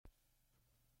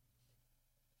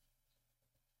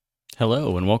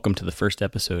Hello, and welcome to the first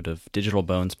episode of Digital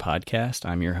Bones Podcast.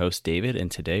 I'm your host, David,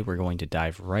 and today we're going to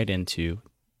dive right into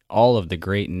all of the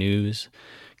great news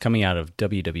coming out of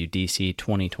WWDC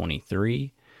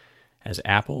 2023. As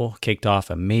Apple kicked off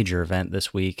a major event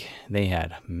this week, they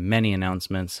had many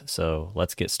announcements, so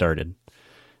let's get started.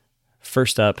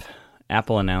 First up,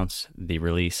 Apple announced the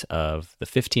release of the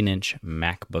 15-inch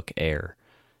MacBook Air.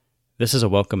 This is a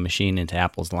welcome machine into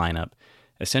Apple's lineup.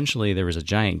 Essentially, there was a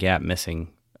giant gap missing.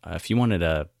 If you wanted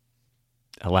a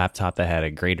laptop that had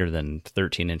a greater than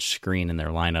 13-inch screen in their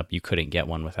lineup, you couldn't get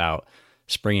one without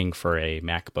springing for a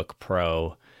MacBook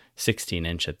Pro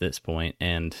 16-inch at this point,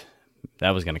 and that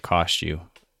was going to cost you.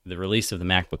 The release of the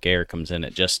MacBook Air comes in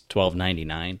at just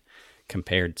 $1299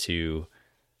 compared to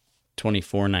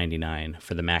 $2499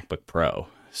 for the MacBook Pro.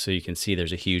 So you can see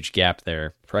there's a huge gap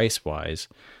there price-wise.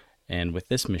 And with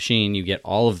this machine, you get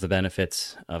all of the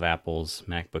benefits of Apple's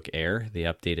MacBook Air, the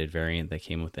updated variant that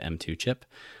came with the M2 chip.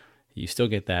 You still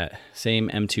get that same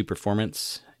M2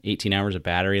 performance, 18 hours of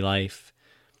battery life,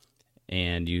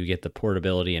 and you get the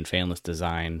portability and fanless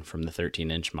design from the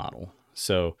 13-inch model.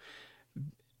 So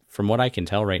from what I can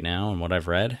tell right now and what I've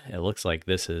read, it looks like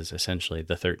this is essentially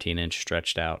the 13-inch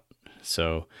stretched out.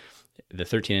 So the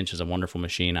 13-inch is a wonderful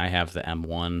machine. I have the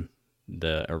M1,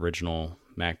 the original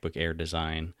MacBook Air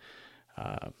design,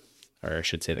 or I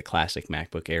should say the classic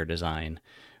MacBook Air design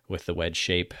with the wedge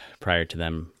shape prior to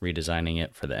them redesigning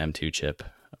it for the M2 chip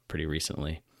pretty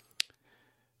recently.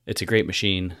 It's a great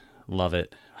machine. Love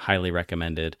it. Highly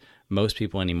recommended. Most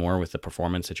people anymore with the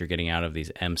performance that you're getting out of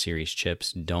these M series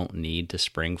chips don't need to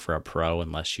spring for a Pro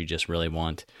unless you just really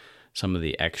want some of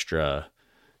the extra,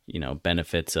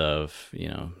 benefits of,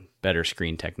 better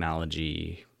screen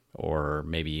technology, or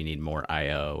maybe you need more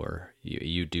I/O, or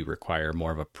you do require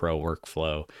more of a pro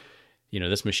workflow.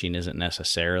 This machine isn't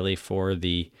necessarily for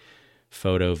the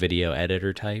photo video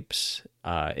editor types.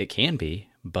 It can be,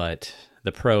 but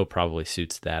the Pro probably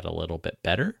suits that a little bit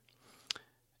better.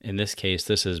 In this case,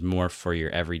 this is more for your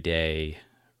everyday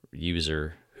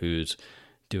user who's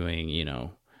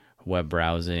doing, web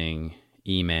browsing,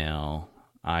 email,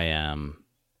 IM,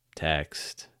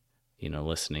 text,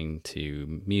 listening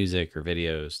to music or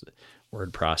videos,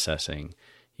 word processing,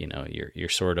 your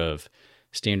sort of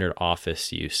standard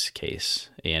office use case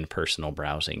and personal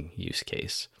browsing use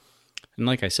case. And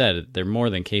like I said, they're more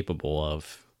than capable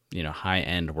of,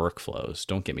 high-end workflows.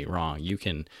 Don't get me wrong. You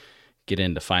can get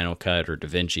into Final Cut or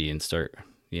DaVinci and start,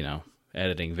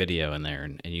 editing video in there,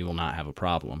 and you will not have a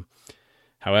problem.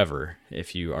 However,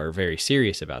 if you are very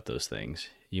serious about those things,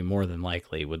 you more than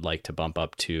likely would like to bump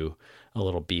up to a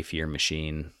little beefier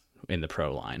machine in the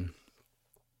Pro line.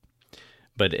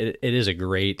 But it is a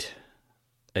great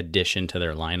addition to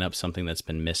their lineup, something that's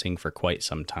been missing for quite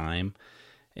some time.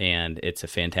 And it's a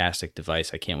fantastic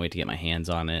device. I can't wait to get my hands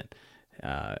on it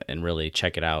and really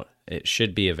check it out. It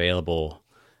should be available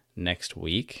next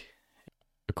week.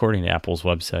 According to Apple's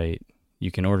website,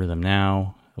 you can order them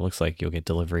now. It looks like you'll get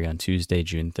delivery on Tuesday,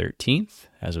 June 13th,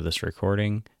 as of this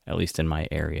recording, at least in my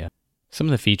area. Some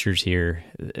of the features here,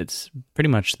 it's pretty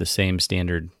much the same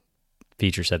standard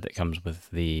feature set that comes with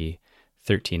the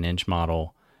 13-inch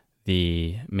model.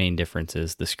 The main difference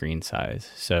is the screen size.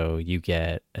 So you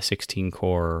get a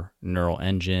 16-core neural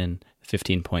engine,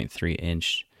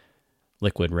 15.3-inch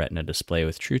liquid retina display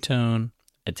with True Tone,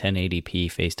 a 1080p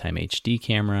FaceTime HD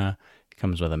camera. It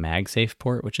comes with a MagSafe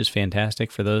port, which is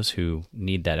fantastic for those who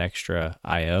need that extra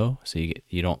I/O, so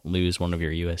you don't lose one of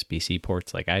your USB-C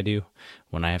ports like I do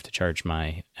when I have to charge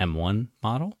my M1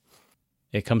 model.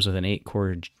 It comes with an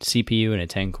 8-core CPU and a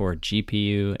 10-core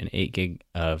GPU and 8 gig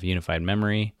of unified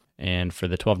memory. And for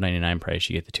the $1299 price,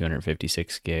 you get the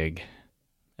 256 gig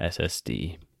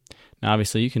SSD. Now,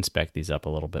 obviously, you can spec these up a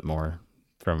little bit more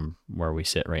from where we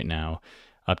sit right now,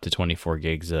 up to 24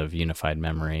 gigs of unified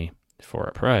memory for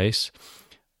a price,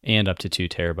 and up to 2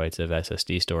 terabytes of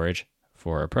SSD storage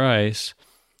for a price.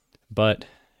 But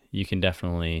you can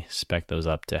definitely spec those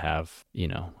up to have,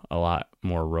 a lot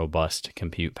more robust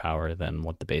compute power than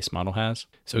what the base model has.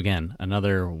 So again,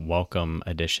 another welcome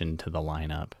addition to the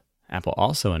lineup. Apple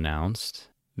also announced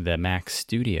the Mac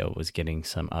Studio was getting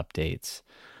some updates.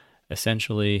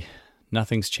 Essentially,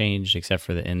 nothing's changed except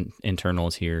for the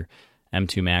internals here.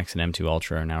 M2 Max and M2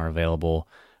 Ultra are now available,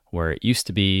 where it used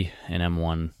to be an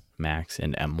M1 Max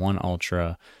and M1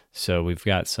 Ultra. So we've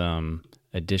got some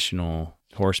additional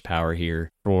horsepower here.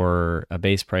 For a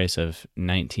base price of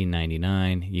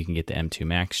 $19.99, you can get the M2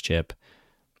 Max chip,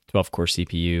 12-core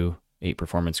CPU, 8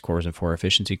 performance cores and 4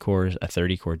 efficiency cores, a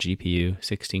 30-core GPU,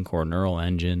 16-core neural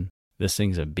engine. This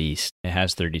thing's a beast. It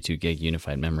has 32 gig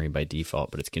unified memory by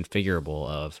default, but it's configurable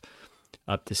of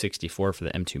up to 64 for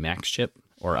the M2 Max chip,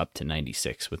 or up to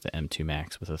 96 with the M2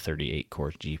 Max with a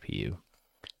 38-core GPU.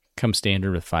 Comes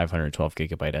standard with 512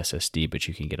 gigabyte SSD, but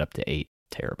you can get up to 8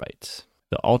 terabytes.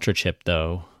 The Ultra chip,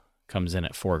 though, comes in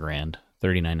at $4,000,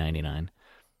 $39.99.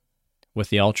 With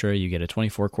the Ultra, you get a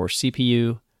 24-core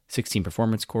CPU, 16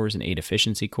 performance cores, and 8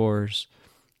 efficiency cores.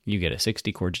 You get a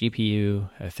 60-core GPU,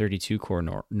 a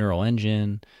 32-core neural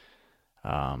engine.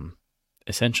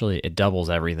 Essentially, it doubles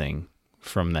everything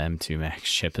from the M2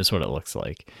 Max chip is what it looks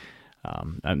like.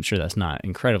 I'm sure that's not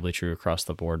incredibly true across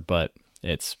the board, but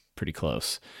it's pretty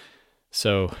close.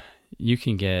 So you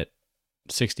can get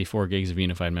 64 gigs of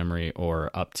unified memory or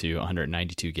up to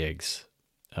 192 gigs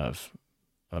of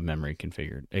memory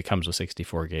configured. It comes with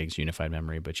 64 gigs unified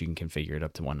memory, but you can configure it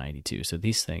up to 192. So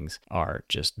these things are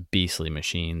just beastly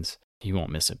machines. You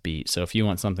won't miss a beat. So if you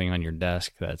want something on your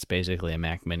desk that's basically a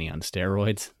Mac Mini on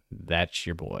steroids, that's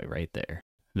your boy right there.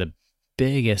 The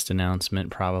biggest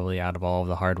announcement probably out of all of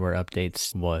the hardware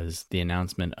updates was the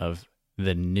announcement of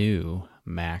the new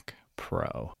Mac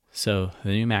Pro. So the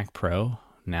new Mac Pro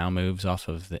now moves off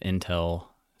of the Intel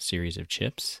series of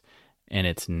chips, and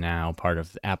it's now part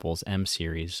of Apple's M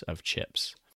series of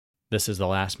chips. This is the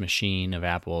last machine of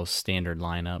Apple's standard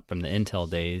lineup from the Intel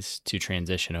days to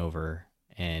transition over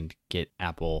and get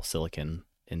Apple Silicon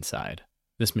inside.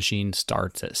 This machine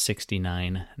starts at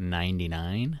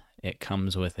 $69.99. It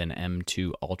comes with an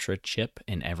M2 Ultra chip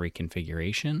in every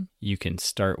configuration. You can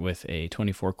start with a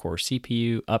 24-core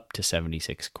CPU up to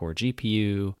 76-core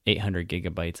GPU, 800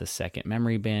 gigabytes a second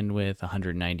memory bandwidth,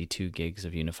 192 gigs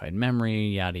of unified memory,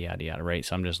 yada, yada, yada, right?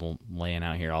 So I'm just laying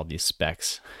out here all these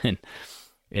specs, and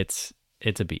it's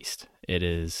a beast. It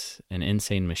is an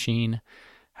insane machine.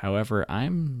 However,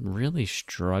 I'm really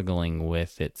struggling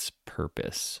with its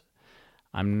purpose.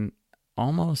 I'm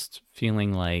almost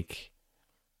feeling like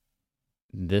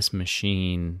this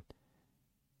machine,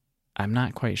 I'm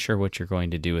not quite sure what you're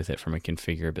going to do with it from a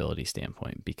configurability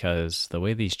standpoint, because the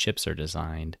way these chips are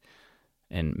designed,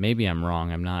 and maybe I'm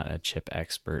wrong, I'm not a chip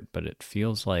expert, but it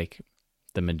feels like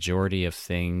the majority of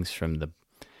things from the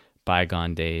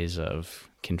bygone days of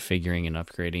configuring and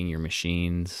upgrading your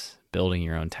machines, building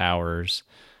your own towers,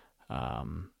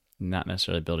 not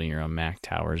necessarily building your own Mac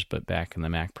towers, but back in the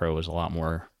Mac Pro was a lot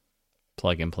more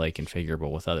plug and play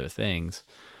configurable with other things.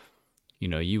 You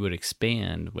know, you would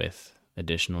expand with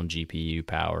additional GPU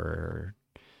power or,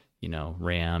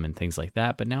 RAM and things like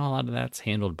that. But now a lot of that's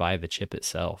handled by the chip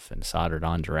itself and soldered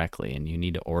on directly, and you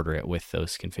need to order it with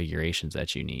those configurations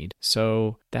that you need.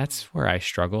 So that's where I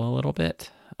struggle a little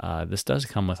bit. This does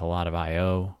come with a lot of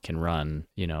I/O, can run,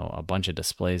 a bunch of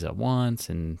displays at once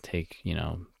and take,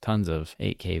 tons of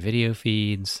 8K video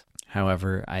feeds.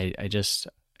 However, I just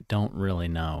don't really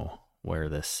know where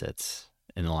this sits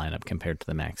in the lineup compared to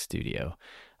the Mac Studio.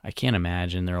 I can't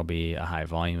imagine there will be a high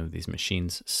volume of these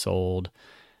machines sold,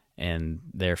 and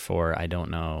therefore I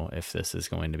don't know if this is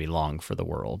going to be long for the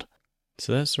world.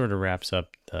 So that sort of wraps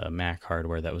up the Mac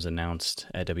hardware that was announced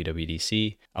at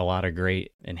WWDC. A lot of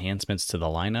great enhancements to the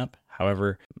lineup.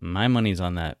 However, my money's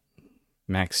on that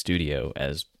Mac Studio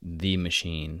as the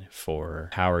machine for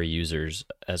power users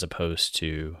as opposed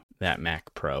to that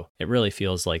Mac Pro. It really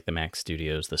feels like the Mac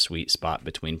Studio is the sweet spot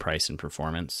between price and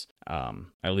performance.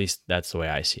 At least that's the way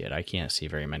I see it. I can't see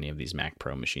very many of these Mac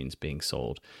Pro machines being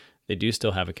sold. They do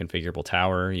still have a configurable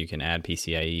tower. You can add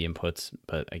PCIe inputs,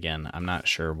 but again, I'm not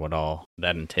sure what all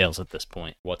that entails at this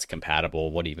point. What's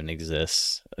compatible, what even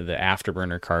exists. The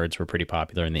Afterburner cards were pretty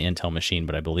popular in the Intel machine,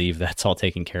 but I believe that's all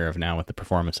taken care of now with the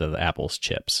performance of Apple's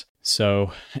chips.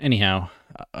 So anyhow,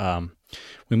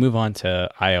 we move on to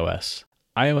iOS.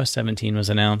 iOS 17 was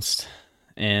announced,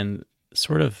 and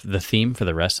sort of the theme for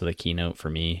the rest of the keynote for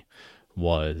me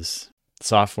was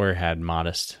software had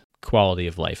modest quality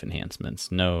of life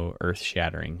enhancements, no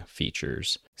earth-shattering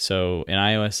features. So in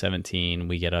iOS 17,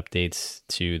 we get updates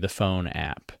to the phone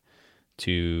app,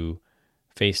 to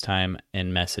FaceTime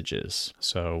and messages.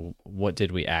 So what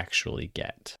did we actually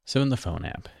get? So in the phone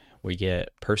app, we get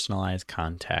personalized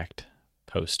contact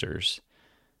posters,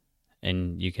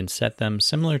 and you can set them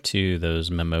similar to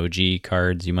those Memoji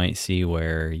cards you might see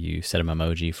where you set a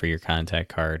Memoji for your contact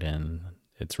card, and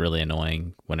it's really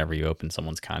annoying whenever you open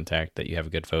someone's contact that you have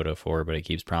a good photo for, but it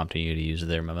keeps prompting you to use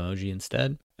their Memoji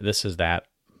instead. This is that,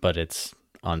 but it's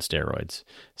on steroids.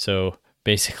 So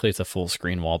basically it's a full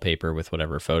screen wallpaper with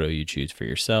whatever photo you choose for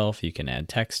yourself. You can add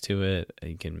text to it.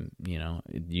 You can,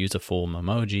 use a full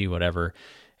Memoji, whatever.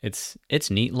 It's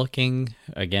neat looking.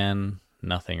 Again,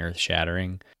 nothing earth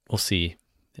shattering. We'll see.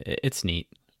 It's neat.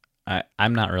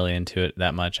 I'm not really into it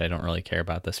that much. I don't really care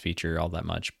about this feature all that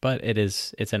much, but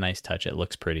it's a nice touch. It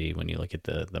looks pretty when you look at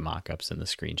the mock-ups and the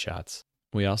screenshots.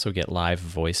 We also get live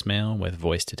voicemail with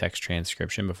voice to text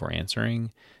transcription before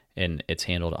answering, and it's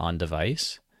handled on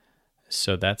device.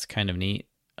 So that's kind of neat.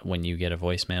 When you get a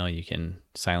voicemail, you can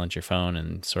silence your phone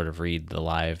and sort of read the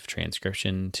live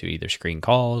transcription to either screen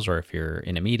calls or if you're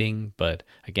in a meeting. But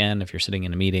again, if you're sitting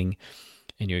in a meeting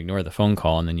and you ignore the phone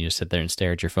call and then you just sit there and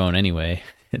stare at your phone anyway,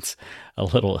 it's a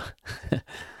little,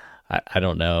 I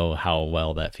don't know how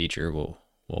well that feature will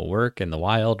work in the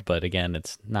wild, but again,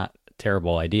 it's not a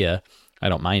terrible idea. I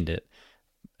don't mind it.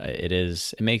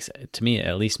 It makes, to me,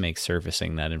 at least makes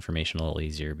surfacing that information a little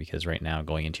easier, because right now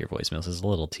going into your voicemails is a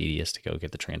little tedious to go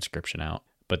get the transcription out.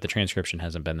 But the transcription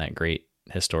hasn't been that great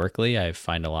historically. I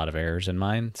find a lot of errors in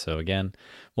mine. So again,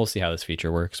 we'll see how this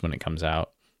feature works when it comes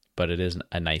out, but it is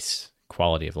a nice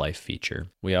quality of life feature.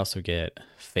 We also get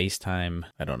FaceTime.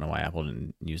 I don't know why Apple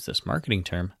didn't use this marketing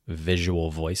term,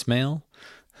 visual voicemail.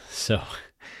 So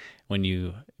when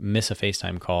you miss a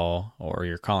FaceTime call or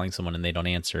you're calling someone and they don't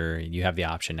answer, you have the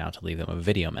option now to leave them a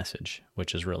video message,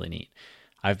 which is really neat.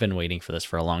 I've been waiting for this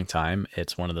for a long time.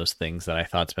 It's one of those things that I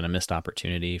thought's been a missed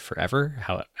opportunity forever.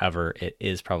 However, it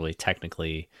is probably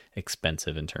technically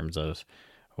expensive in terms of,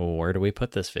 well, where do we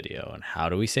put this video and how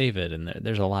do we save it? And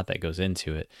there's a lot that goes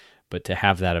into it. But to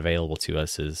have that available to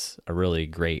us is a really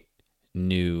great,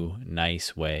 new,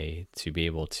 nice way to be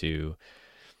able to,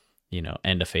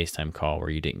 end a FaceTime call where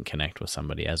you didn't connect with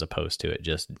somebody, as opposed to it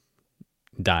just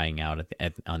dying out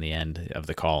on the end of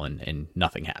the call and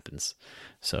nothing happens.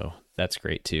 So that's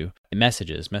great too. And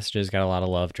messages got a lot of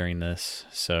love during this.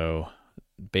 So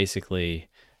basically,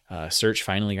 search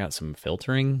finally got some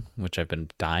filtering, which I've been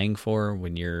dying for.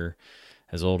 When you're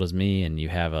as old as me and you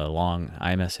have a long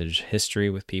iMessage history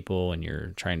with people and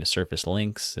you're trying to surface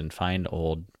links and find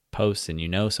old posts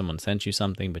and someone sent you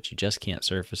something, but you just can't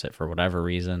surface it for whatever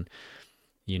reason,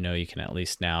 you can at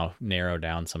least now narrow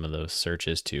down some of those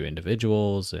searches to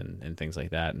individuals and things like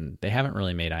that. And they haven't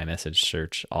really made iMessage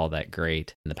search all that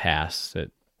great in the past.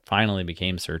 It finally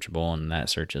became searchable, and that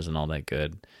search isn't all that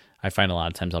good. I find a lot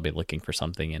of times I'll be looking for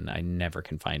something and I never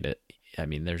can find it. I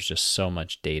mean, there's just so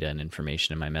much data and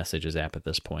information in my Messages app at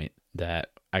this point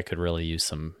that I could really use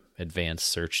some advanced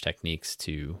search techniques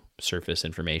to surface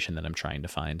information that I'm trying to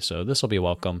find. So this will be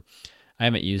welcome. I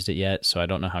haven't used it yet, so I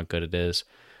don't know how good it is.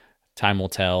 Time will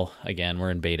tell. Again,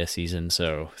 we're in beta season,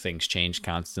 so things change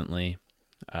constantly.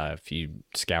 If you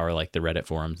scour like the Reddit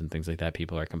forums and things like that,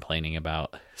 people are complaining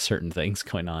about certain things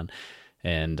going on.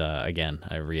 And again,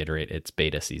 I reiterate, it's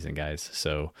beta season, guys.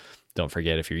 So don't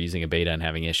forget, if you're using a beta and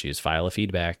having issues, file a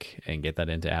feedback and get that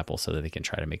into Apple so that they can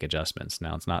try to make adjustments.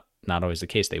 Now, it's not always the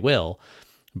case they will,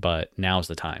 but now's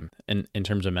the time. And in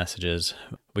terms of messages,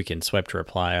 we can swipe to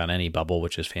reply on any bubble,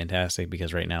 which is fantastic,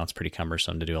 because right now it's pretty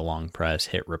cumbersome to do a long press,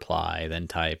 hit reply, then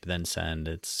type, then send.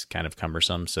 It's kind of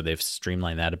cumbersome. So they've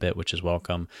streamlined that a bit, which is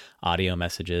welcome. Audio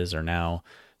messages are now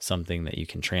something that you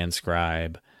can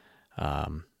transcribe.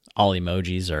 All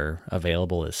emojis are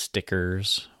available as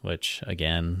stickers, which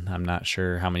again, I'm not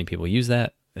sure how many people use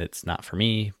that. It's not for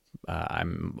me.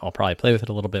 I'll probably play with it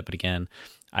a little bit, but again,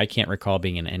 I can't recall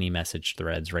being in any message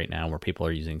threads right now where people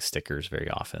are using stickers very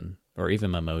often, or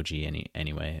even emoji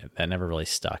anyway. That never really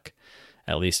stuck,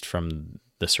 at least from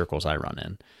the circles I run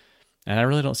in. And I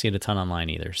really don't see it a ton online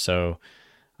either. So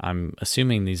I'm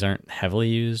assuming these aren't heavily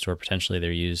used, or potentially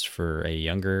they're used for a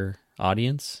younger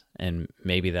audience, and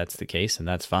maybe that's the case, and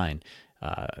that's fine.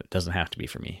 It doesn't have to be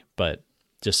for me, but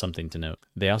just something to note.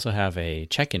 They also have a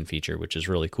check-in feature, which is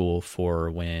really cool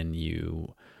for when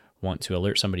you want to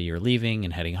alert somebody you're leaving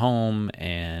and heading home,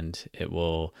 and it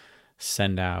will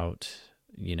send out,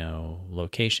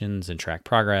 locations and track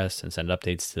progress and send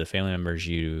updates to the family members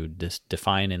you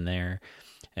define in there.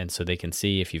 And so they can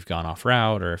see if you've gone off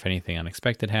route or if anything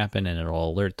unexpected happened, and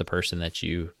it'll alert the person that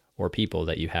you or people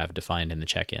that you have defined in the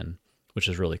check-in, which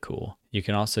is really cool. You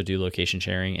can also do location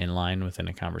sharing in line within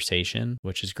a conversation,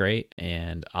 which is great.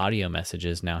 And audio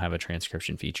messages now have a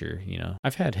transcription feature.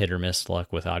 I've had hit or miss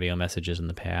luck with audio messages in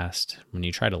the past. When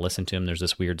you try to listen to them, there's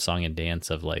this weird song and dance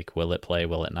of like, will it play?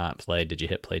 Will it not play? Did you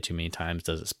hit play too many times?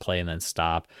 Does it play and then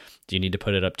stop? Do you need to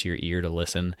put it up to your ear to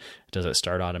listen? Does it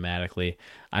start automatically?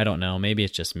 I don't know. Maybe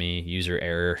it's just me, user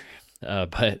error.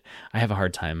 But I have a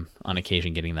hard time on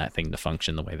occasion getting that thing to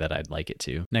function the way that I'd like it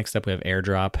to. Next up, we have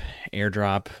AirDrop.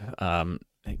 AirDrop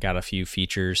got a few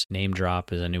features. Name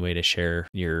drop is a new way to share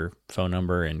your phone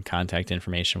number and contact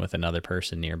information with another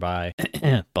person nearby.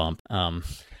 Bump.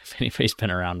 If anybody's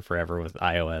been around forever with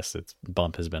iOS,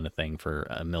 Bump has been a thing for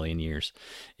a million years.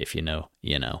 If you know,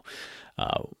 you know.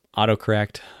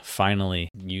 autocorrect, finally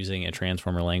using a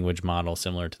transformer language model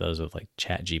similar to those of like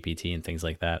ChatGPT and things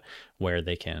like that, where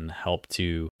they can help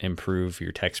to improve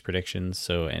your text predictions.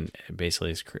 So, and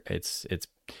basically it's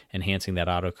enhancing that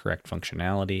autocorrect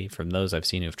functionality. From those I've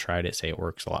seen who've tried it, say it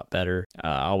works a lot better.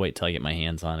 I'll wait till I get my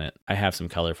hands on it. I have some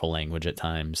colorful language at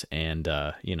times, and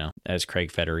as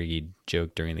Craig Federighi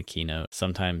joked during the keynote,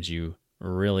 sometimes you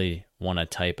really want to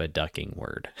type a ducking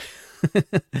word.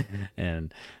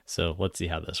 And so let's see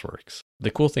how this works. The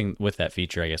cool thing with that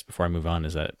feature, I guess, before I move on,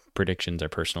 is that predictions are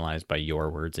personalized by your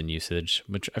words and usage,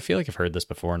 which I feel like I've heard this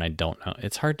before and I don't know.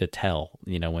 It's hard to tell,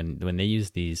 when they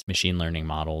use these machine learning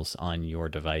models on your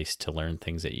device to learn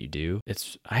things that you do.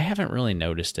 I haven't really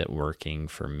noticed it working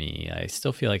for me. I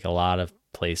still feel like a lot of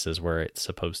places where it's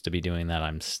supposed to be doing that,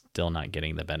 I'm still not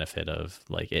getting the benefit of,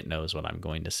 like, it knows what I'm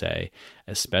going to say,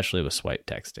 especially with swipe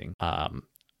texting.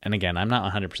 And again, I'm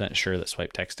not 100% sure that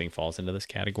swipe texting falls into this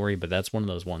category, but that's one of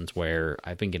those ones where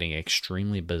I've been getting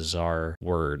extremely bizarre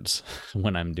words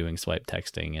when I'm doing swipe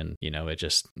texting, and, it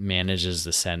just manages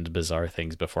to send bizarre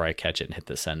things before I catch it and hit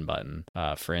the send button.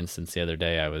 For instance, the other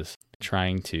day I was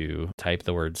trying to type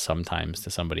the word sometimes to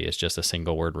somebody as just a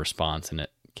single word response, and it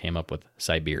came up with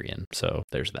Siberian. So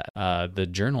there's that. The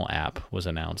Journal app was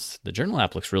announced. The Journal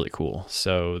app looks really cool.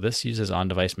 So this uses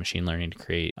on-device machine learning to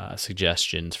create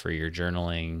suggestions for your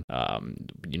journaling.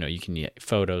 You can get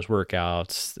photos,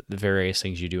 workouts, the various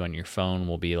things you do on your phone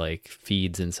will be like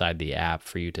feeds inside the app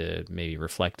for you to maybe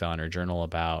reflect on or journal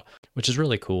about, which is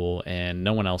really cool. And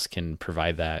no one else can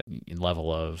provide that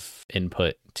level of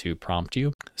input to prompt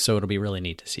you. So it'll be really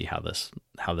neat to see how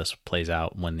this plays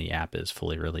out when the app is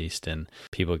fully released and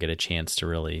people get a chance to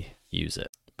really use it.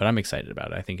 But I'm excited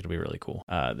about it. I think it'll be really cool.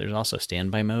 There's also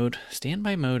standby mode.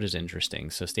 Standby mode is interesting.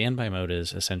 So standby mode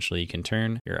is essentially you can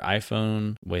turn your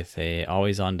iPhone with a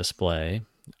always on display.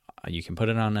 You can put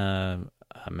it on a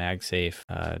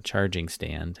MagSafe charging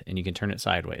stand, and you can turn it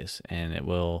sideways, and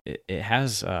it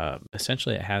has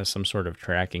some sort of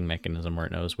tracking mechanism where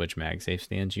it knows which MagSafe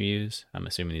stands you use. I'm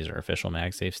assuming these are official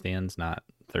MagSafe stands, not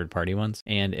third-party ones,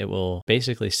 and it will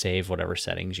basically save whatever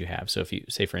settings you have. So if you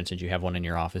say, for instance, you have one in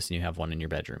your office and you have one in your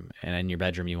bedroom, and in your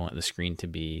bedroom you want the screen to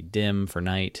be dim for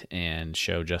night and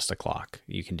show just a clock,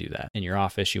 you can do that. In your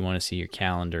office you want to see your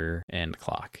calendar and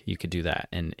clock, you could do that.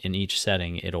 And in each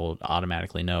setting it'll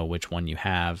automatically know which one you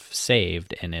have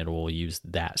saved, and it will use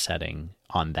that setting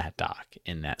on that dock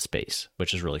in that space,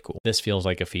 which is really cool. This feels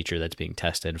like a feature that's being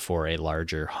tested for a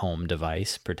larger home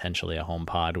device, potentially a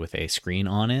HomePod with a screen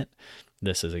on it.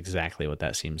 This is exactly what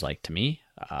that seems like to me.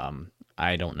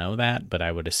 I don't know that, but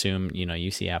I would assume,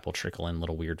 you see Apple trickle in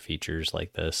little weird features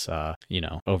like this,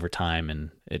 over time,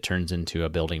 and it turns into a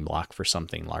building block for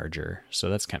something larger. So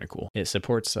that's kind of cool. It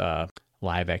supports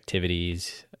live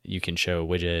activities. You can show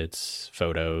widgets,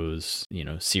 photos,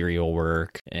 serial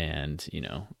work, and,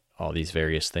 all these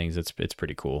various things. It's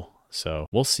pretty cool. So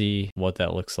we'll see what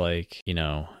that looks like,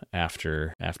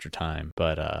 after time.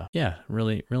 But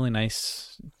really, really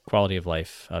nice quality of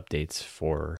life updates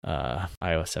for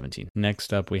iOS 17.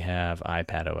 Next up, we have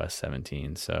iPadOS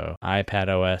 17. So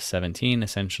iPadOS 17,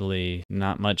 essentially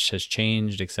not much has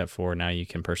changed except for now you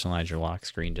can personalize your lock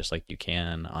screen just like you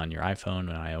can on your iPhone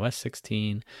and iOS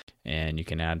 16. And you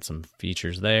can add some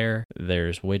features there.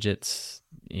 There's widgets,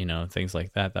 things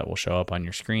like that will show up on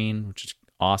your screen, which is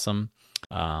awesome.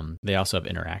 They also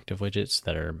have interactive widgets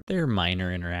they're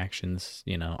minor interactions,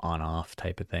 on off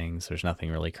type of things. There's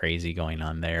nothing really crazy going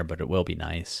on there, but it will be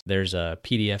nice. There's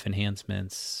PDF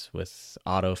enhancements with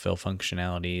autofill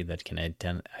functionality that can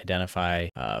identify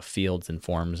fields and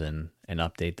forms and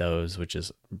update those, which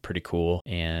is pretty cool.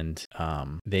 And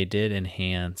they did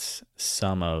enhance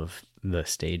some of the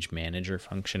stage manager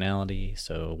functionality.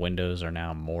 So windows are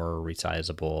now more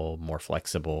resizable, more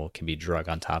flexible, can be drug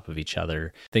on top of each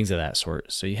other, things of that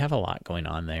sort. So you have a lot going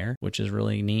on there, which is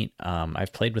really neat.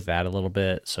 I've played with that a little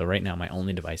bit. So right now my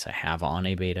only device I have on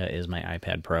a beta is my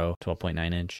iPad Pro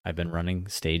 12.9 inch. I've been running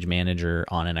Stage Manager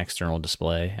on an external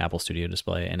display, Apple Studio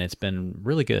display, and it's been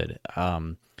really good.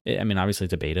 Obviously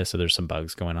it's a beta, so there's some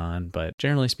bugs going on, but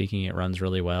generally speaking, it runs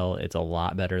really well. It's a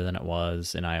lot better than it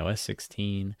was in iOS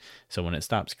 16. So when it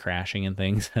stops crashing and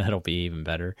things, that'll be even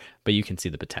better. But you can see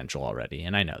the potential already.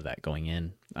 And I know that going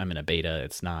in. I'm in a beta.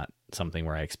 It's not something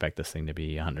where I expect this thing to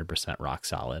be 100% rock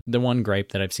solid. The one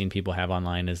gripe that I've seen people have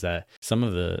online is that some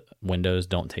of the windows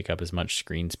don't take up as much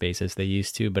screen space as they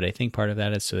used to, but I think part of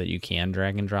that is so that you can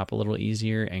drag and drop a little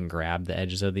easier and grab the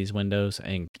edges of these windows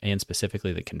and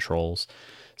specifically the controls.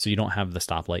 So you don't have the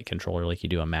stoplight controller like you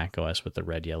do on Mac OS with the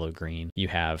red, yellow, green. You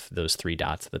have those 3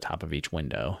 dots at the top of each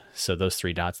window. So those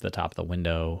 3 dots at the top of the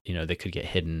window, they could get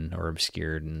hidden or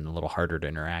obscured and a little harder to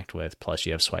interact with. Plus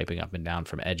you have swiping up and down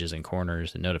from edges and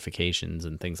corners and notifications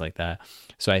and things like that.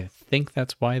 So I think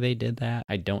that's why they did that.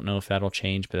 I don't know if that'll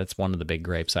change, but that's one of the big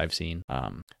gripes I've seen.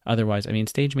 Otherwise,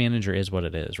 Stage Manager is what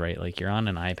it is, right? Like you're on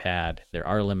an iPad. There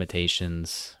are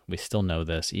limitations. We still know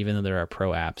this. Even though there are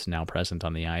pro apps now present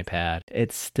on the iPad,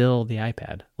 it's still the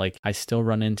iPad. Like I still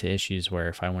run into issues where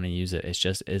if I want to use it, it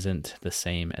just isn't the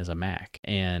same as a Mac.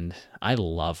 And I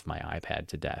love my iPad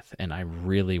to death and I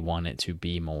really want it to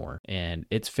be more. And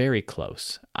it's very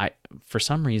close. For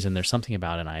some reason, there's something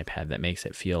about an iPad that makes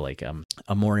it feel like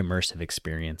a more immersive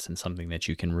experience and something that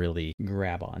you can really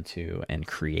grab onto and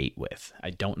create with. I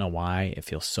don't know why it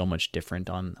feels so much different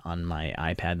on my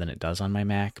iPad than it does on my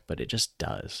Mac, but it just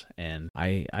does. And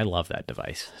I love that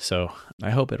device. So I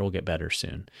hope it'll get better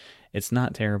soon. It's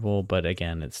not terrible, but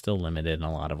again, it's still limited in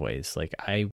a lot of ways. Like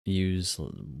I use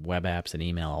web apps and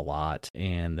email a lot,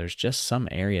 and there's just some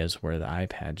areas where the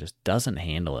iPad just doesn't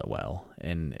handle it well.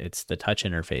 And it's the touch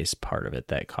interface part of it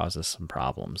that causes some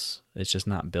problems. It's just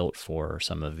not built for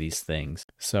some of these things.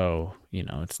 So,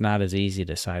 it's not as easy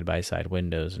to side-by-side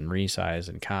windows and resize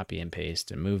and copy and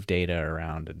paste and move data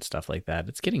around and stuff like that.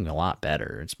 It's getting a lot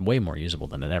better. It's way more usable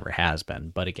than it ever has been.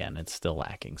 But again, it's still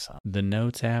lacking some. The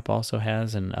Notes app also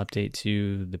has an update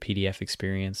to the PDF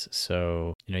experience.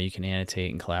 So, you can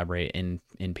annotate and collaborate in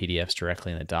PDFs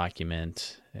directly in the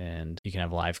document. And you can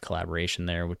have live collaboration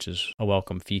there, which is a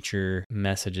welcome feature.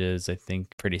 Messages, I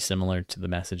think, pretty similar to the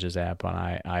Messages app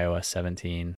on iOS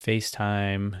 17.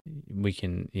 FaceTime, we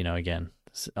can, again,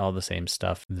 all the same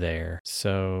stuff there.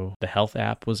 So the Health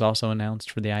app was also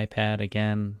announced for the iPad.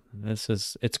 Again,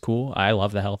 it's cool. I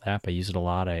love the Health app. I use it a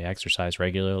lot. I exercise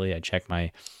regularly. I check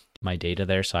my data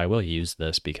there. So I will use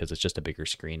this because it's just a bigger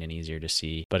screen and easier to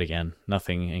see. But again,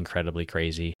 nothing incredibly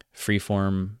crazy.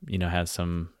 Freeform, has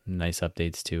some nice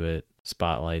updates to it.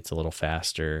 Spotlight's a little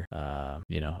faster.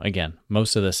 Again,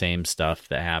 most of the same stuff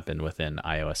that happened within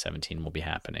iOS 17 will be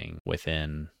happening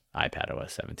within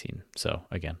iPadOS 17. So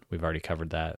again, we've already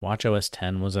covered that. WatchOS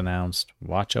 10 was announced.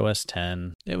 WatchOS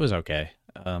 10, it was okay.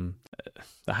 The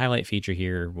highlight feature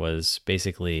here was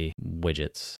basically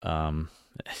widgets.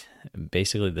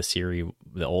 Basically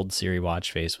the old Siri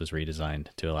watch face was redesigned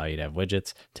to allow you to have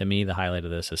widgets. To me, the highlight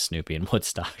of this is Snoopy and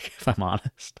Woodstock, if I'm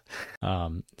honest.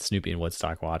 Snoopy and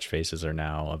Woodstock watch faces are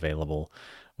now available,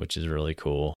 which is really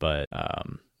cool. But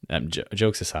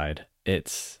jokes aside,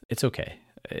 it's okay.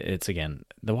 It's, again,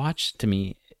 the watch to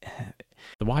me,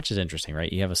 the watch is interesting,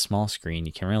 right? You have a small screen.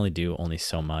 You can really do only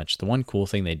so much. The one cool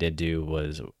thing they did do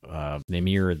was they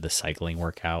mirrored the cycling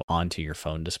workout onto your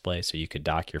phone display. So you could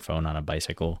dock your phone on a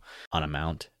bicycle on a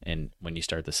mount. And when you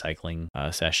start the cycling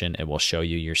session, it will show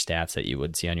you your stats that you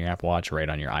would see on your Apple Watch right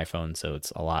on your iPhone. So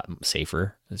it's a lot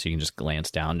safer. So you can just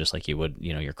glance down just like you would,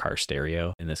 your car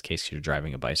stereo. In this case, you're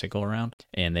driving a bicycle around.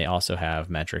 And they also have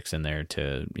metrics in there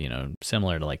to,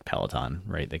 similar to like Peloton,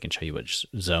 right? They can show you which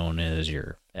zone is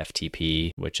your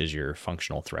FTP, which is your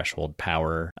functional threshold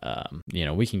power.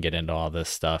 We can get into all this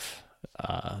stuff.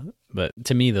 But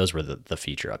to me, those were the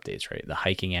feature updates, right? The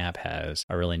hiking app has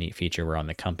a really neat feature where on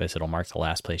the compass, it'll mark the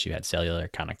last place you had cellular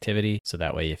connectivity. So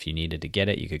that way, if you needed to get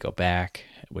it, you could go back,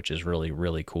 which is really,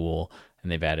 really cool.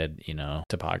 And they've added,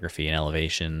 topography and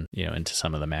elevation, into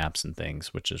some of the maps and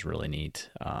things, which is really neat.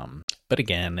 But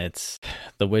again,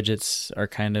 the widgets are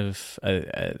kind of,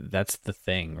 that's the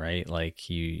thing, right? Like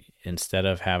instead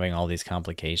of having all these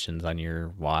complications on your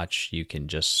watch, you can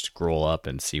just scroll up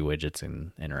and see widgets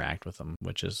and interact with them,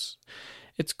 which is,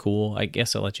 it's cool. I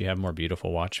guess it'll let you have more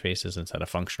beautiful watch faces instead of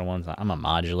functional ones. I'm a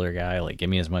modular guy. Like, give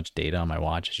me as much data on my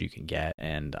watch as you can get,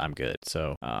 and I'm good.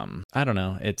 So, I don't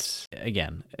know. It's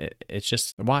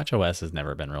just WatchOS has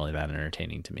never been really that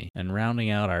entertaining to me. And rounding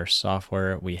out our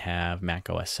software, we have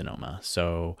macOS Sonoma.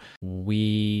 So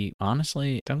we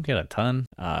honestly don't get a ton.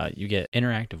 You get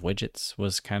interactive widgets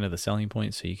was kind of the selling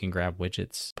point. So you can grab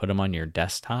widgets, put them on your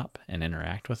desktop, and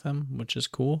interact with them, which is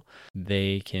cool.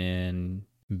 They can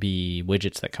be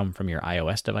widgets that come from your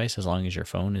iOS device. As long as your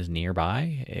phone is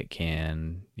nearby, it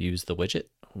can use the widget,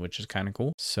 which is kind of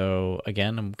cool. So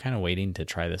again, I'm kind of waiting to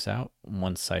try this out.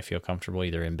 Once I feel comfortable,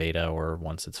 either in beta or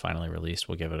once it's finally released,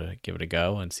 we'll give it a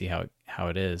go and see how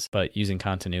it is. But using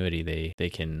continuity, they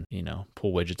can,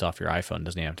 pull widgets off your iPhone. It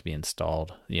doesn't have to be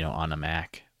installed, on a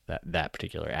Mac. That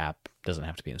particular app doesn't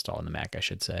have to be installed in the Mac, I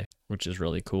should say, which is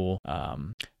really cool.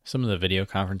 Some of the video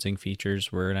conferencing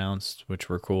features were announced, which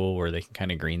were cool, where they can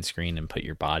kind of green screen and put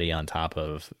your body on top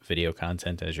of video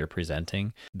content as you're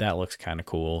presenting. That looks kind of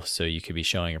cool. So you could be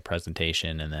showing a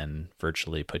presentation and then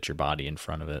virtually put your body in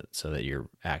front of it so that you're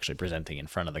actually presenting in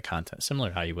front of the content, similar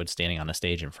to how you would standing on a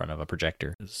stage in front of a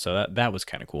projector. So that was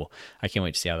kind of cool. I can't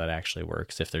wait to see how that actually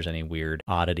works. If there's any weird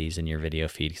oddities in your video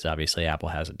feed, because obviously Apple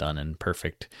has it done in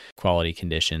perfect quality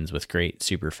conditions with great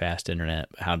super fast internet.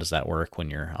 How does that work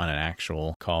when you're on an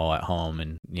actual call at home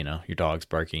and, your dog's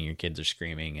barking, your kids are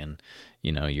screaming, and,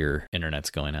 your internet's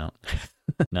going out?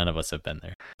 None of us have been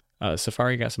there.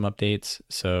 Safari got some updates.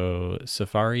 So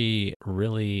Safari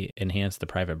really enhanced the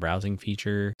private browsing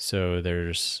feature. So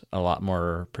there's a lot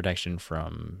more protection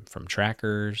from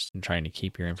trackers and trying to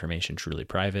keep your information truly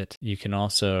private. You can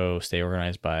also stay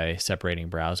organized by separating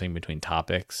browsing between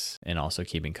topics and also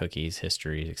keeping cookies,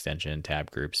 histories, extension, tab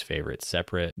groups, favorites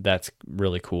separate. That's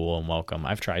really cool and welcome.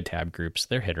 I've tried tab groups.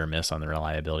 They're hit or miss on the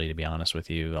reliability, to be honest with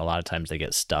you. A lot of times they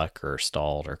get stuck or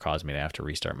stalled or cause me to have to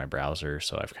restart my browser.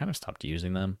 So I've kind of stopped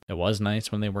using them. It was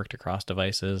nice when they worked across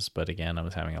devices, but again, I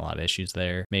was having a lot of issues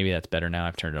there. Maybe that's better now.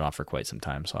 I've turned it off for quite some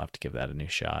time, so I'll have to give that a new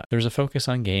shot. There's a focus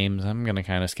on games. I'm going to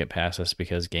kind of skip past this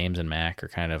because games and Mac are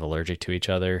kind of allergic to each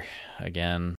other.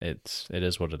 Again, it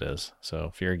is what it is. So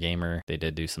if you're a gamer, they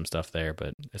did do some stuff there,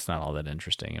 but it's not all that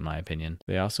interesting in my opinion.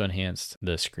 They also enhanced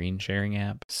the screen sharing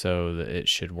app so that it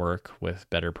should work with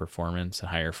better performance and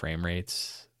higher frame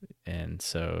rates. And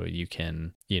so you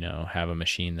can, have a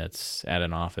machine that's at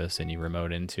an office and you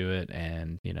remote into it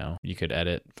and, you could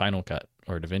edit Final Cut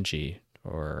or DaVinci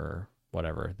or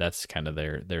whatever. That's kind of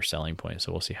their selling point.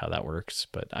 So we'll see how that works.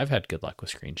 But I've had good luck with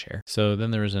screen share. So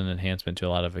then there was an enhancement to a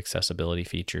lot of accessibility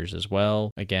features as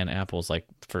well. Again, Apple's like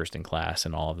first in class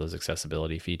in all of those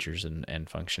accessibility features and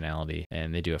functionality.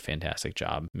 And they do a fantastic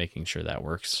job making sure that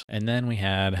works. And then we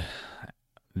had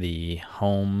the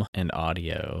home and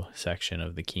audio section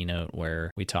of the keynote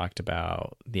where we talked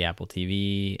about the Apple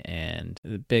TV, and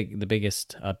the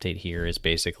biggest update here is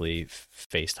basically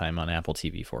FaceTime on Apple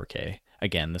TV 4K.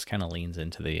 Again, this kind of leans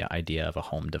into the idea of a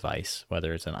home device,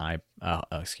 whether it's a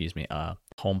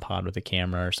HomePod with a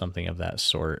camera or something of that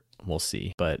sort. We'll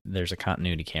see. But there's a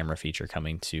continuity camera feature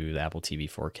coming to the Apple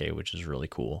TV 4K, which is really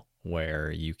cool,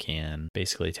 where you can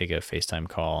basically take a FaceTime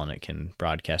call and it can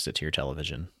broadcast it to your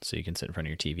television. So you can sit in front of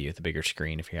your TV with a bigger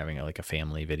screen if you're having a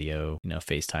family video,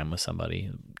 FaceTime with somebody.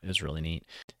 Is really neat.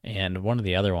 And one of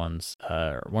the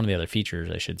other features,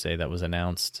 I should say, that was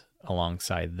announced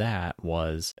alongside that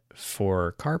was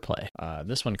for CarPlay.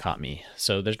 This one caught me.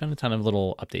 So there's been a ton of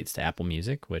little updates to Apple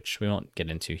Music, which we won't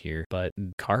get into here, but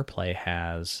CarPlay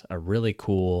has a really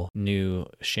cool new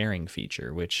sharing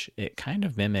feature, which it kind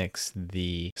of mimics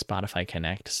the Spotify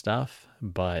Connect stuff.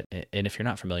 And if you're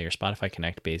not familiar, Spotify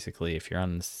Connect, basically, if you're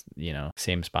on,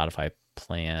 same Spotify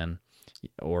plan,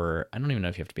 or I don't even know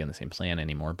if you have to be on the same plan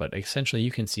anymore, but essentially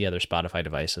you can see other Spotify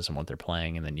devices and what they're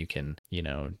playing, and then you can,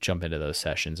 jump into those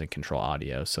sessions and control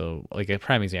audio. So like a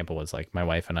prime example was like my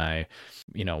wife and I,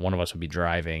 one of us would be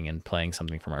driving and playing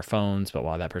something from our phones, but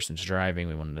while that person's driving,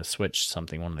 we wanted to switch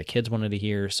something one of the kids wanted to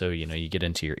hear. So, you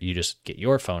just get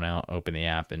your phone out, open the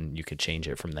app, and you could change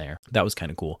it from there. That was kind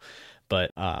of cool.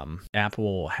 But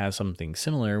Apple has something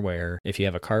similar where if you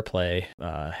have a CarPlay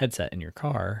headset in your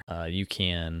car, you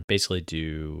can basically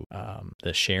do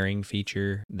the sharing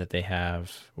feature that they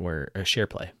have,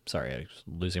 SharePlay. Sorry, I was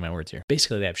losing my words here.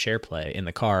 Basically, they have SharePlay in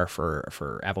the car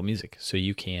for Apple Music. So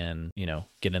you can,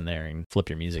 get in there and flip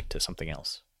your music to something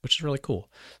else, which is really cool.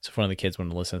 So if one of the kids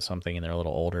wanted to listen to something and they're a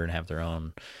little older and have their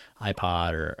own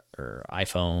iPod or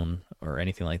iPhone or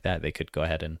anything like that, they could go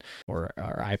ahead or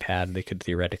iPad, they could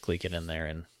theoretically get in there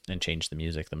and change the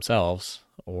music themselves,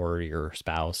 or your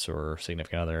spouse or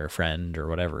significant other or friend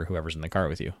or whoever's in the car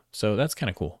with you. So that's kind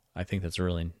of cool. I think that's a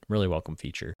really, really welcome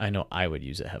feature. I know I would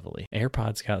use it heavily.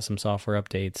 AirPods got some software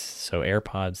updates. So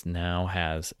AirPods now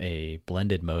has a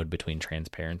blended mode between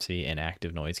transparency and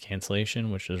active noise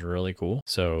cancellation, which is really cool.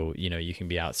 So, you can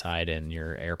be outside and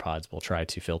your AirPods will try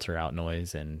to filter out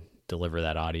noise and deliver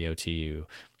that audio to you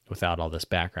without all this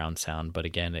background sound. But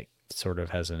again, it sort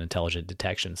of has an intelligent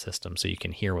detection system, so you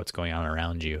can hear what's going on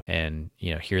around you and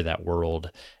hear that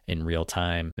world in real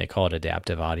time. They call it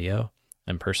adaptive audio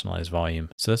and personalized volume.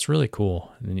 So that's really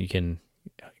cool. And you can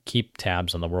keep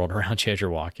tabs on the world around you as you're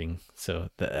walking. So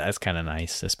that's kind of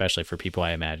nice, especially for people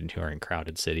I imagine who are in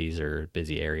crowded cities or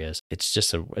busy areas.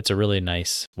 It's a really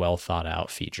nice, well thought out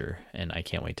feature, and I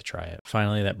can't wait to try it.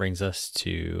 Finally, that brings us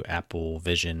to Apple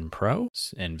Vision Pro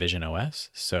and Vision OS.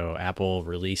 So Apple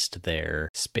released their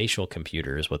spatial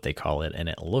computer is what they call it, and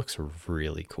it looks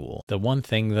really cool. The one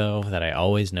thing though that I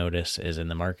always notice is in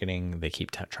the marketing, they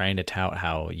keep trying to tout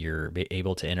how you're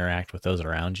able to interact with those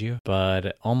around you,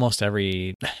 but almost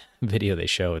every video they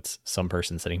show, it's some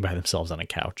person sitting by themselves on a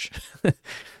couch.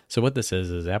 So what this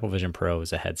is Apple Vision Pro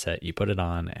is a headset. You put it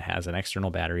on, it has an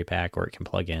external battery pack or it can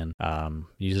plug in,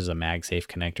 uses a MagSafe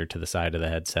connector to the side of the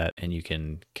headset, and you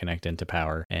can connect into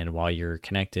power. And while you're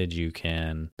connected, you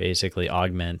can basically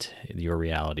augment your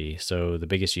reality. So the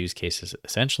biggest use case is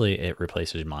essentially it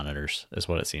replaces monitors is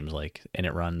what it seems like. And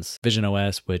it runs Vision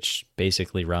OS, which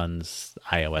basically runs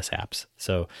iOS apps.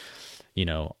 So,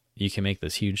 you can make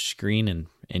this huge screen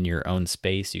in your own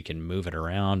space. You can move it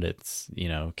around. It's,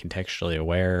 contextually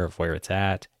aware of where it's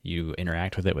at. You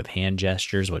interact with it with hand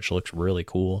gestures, which looks really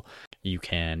cool. You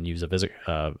can use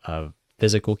a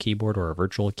physical keyboard or a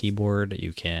virtual keyboard.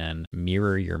 You can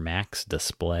mirror your Mac's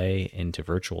display into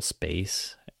virtual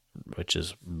space, which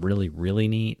is really, really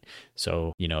neat.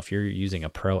 So, if you're using a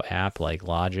pro app like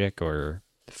Logic or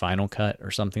Final Cut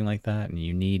or something like that, and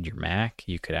you need your Mac,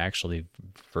 you could actually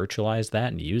virtualize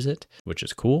that and use it, which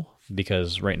is cool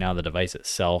because right now the device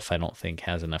itself, I don't think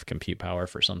has enough compute power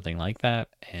for something like that.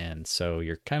 And so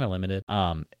you're kind of limited.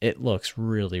 It looks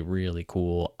really, really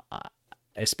cool.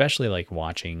 Especially like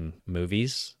watching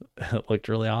movies. It looked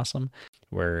really awesome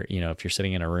where, if you're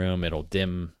sitting in a room, it'll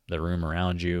dim the room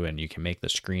around you and you can make the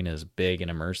screen as big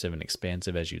and immersive and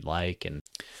expansive as you'd like. And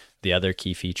the other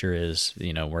key feature is,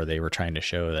 where they were trying to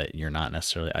show that you're not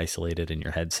necessarily isolated in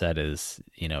your headset is,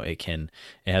 it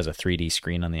has a 3D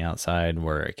screen on the outside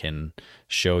where it can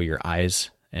show your eyes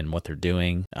and what they're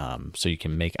doing. So you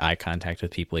can make eye contact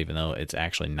with people, even though it's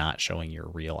actually not showing your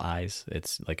real eyes.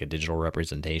 It's like a digital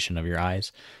representation of your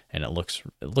eyes. And it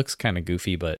looks kind of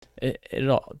goofy, but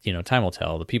it'll, time will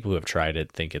tell. The people who have tried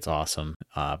it think it's awesome.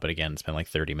 But again, it's been like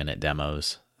 30-minute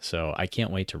demos. So I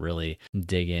can't wait to really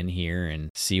dig in here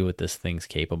and see what this thing's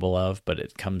capable of, but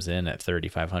it comes in at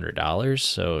 $3,500.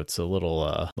 So it's a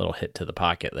little hit to the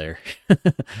pocket there.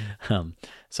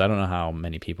 So I don't know how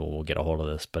many people will get a hold of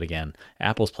this, but again,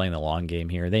 Apple's playing the long game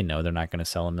here. They know they're not going to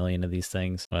sell 1 million of these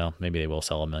things. Well, maybe they will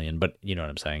sell 1 million, but you know what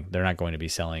I'm saying? They're not going to be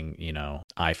selling,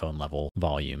 iPhone level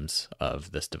volumes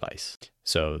of this device.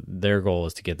 So their goal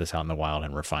is to get this out in the wild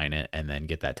and refine it and then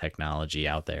get that technology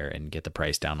out there and get the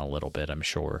price down a little bit, I'm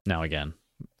sure. Now, again,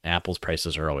 Apple's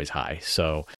prices are always high,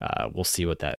 so we'll see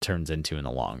what that turns into in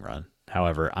the long run.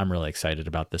 However, I'm really excited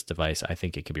about this device. I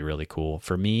think it could be really cool.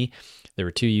 For me, there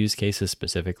were 2 use cases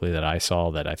specifically that I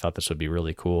saw that I thought this would be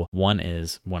really cool. One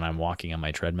is when I'm walking on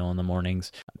my treadmill in the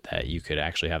mornings, that you could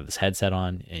actually have this headset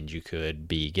on and you could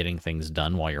be getting things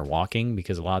done while you're walking,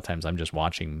 because a lot of times I'm just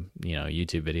watching,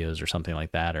 YouTube videos or something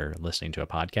like that, or listening to a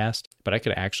podcast, but I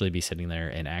could actually be sitting there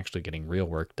and actually getting real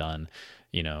work done,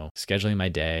 scheduling my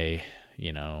day,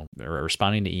 or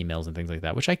responding to emails and things like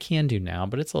that, which I can do now,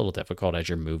 but it's a little difficult as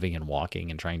you're moving and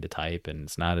walking and trying to type, and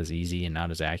it's not as easy and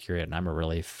not as accurate. And I'm a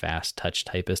really fast touch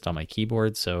typist on my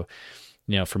keyboard. So,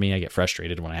 for me, I get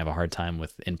frustrated when I have a hard time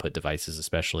with input devices,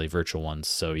 especially virtual ones.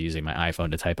 So using my iPhone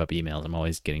to type up emails, I'm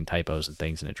always getting typos and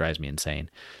things, and it drives me insane.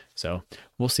 So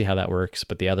we'll see how that works.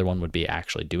 But the other one would be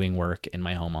actually doing work in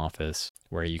my home office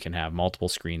where you can have multiple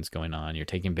screens going on. You're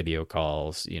taking video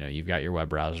calls, you've got your web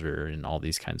browser and all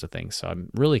these kinds of things. So I'm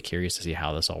really curious to see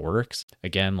how this all works.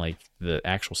 Again, like the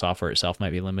actual software itself might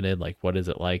be limited. Like, what is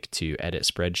it like to edit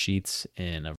spreadsheets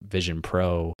in a Vision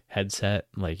Pro headset?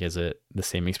 Like, is it the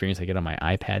same experience I get on my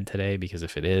iPad today? Because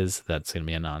if it is, that's going to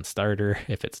be a non-starter.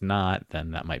 If it's not,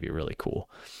 then that might be really cool.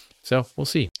 So we'll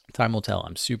see. Time will tell.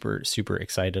 I'm super, super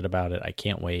excited about it. I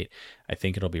can't wait. I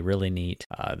think it'll be really neat.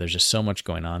 There's just so much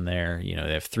going on there.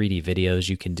 They have 3D videos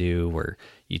you can do where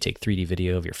you take 3D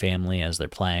video of your family as they're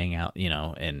playing out,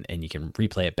 and you can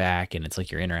replay it back, and it's like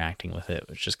you're interacting with it,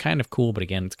 which is kind of cool, but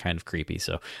again, it's kind of creepy.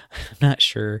 So I'm not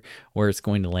sure where it's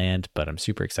going to land, but I'm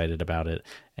super excited about it,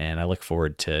 and I look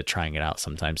forward to trying it out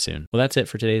sometime soon. Well, that's it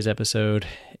for today's episode.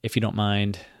 If you don't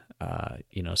mind,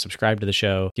 subscribe to the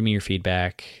show, give me your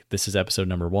feedback. This is episode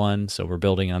number 1, so we're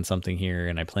building on something here,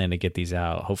 and I plan to get these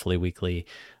out hopefully weekly,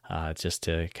 just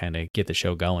to kind of get the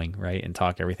show going, right, and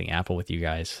talk everything Apple with you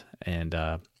guys. And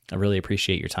I really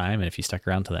appreciate your time, and if you stuck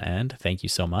around to the end, thank you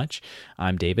so much.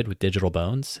 I'm David with Digital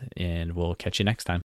Bones, and we'll catch you next time.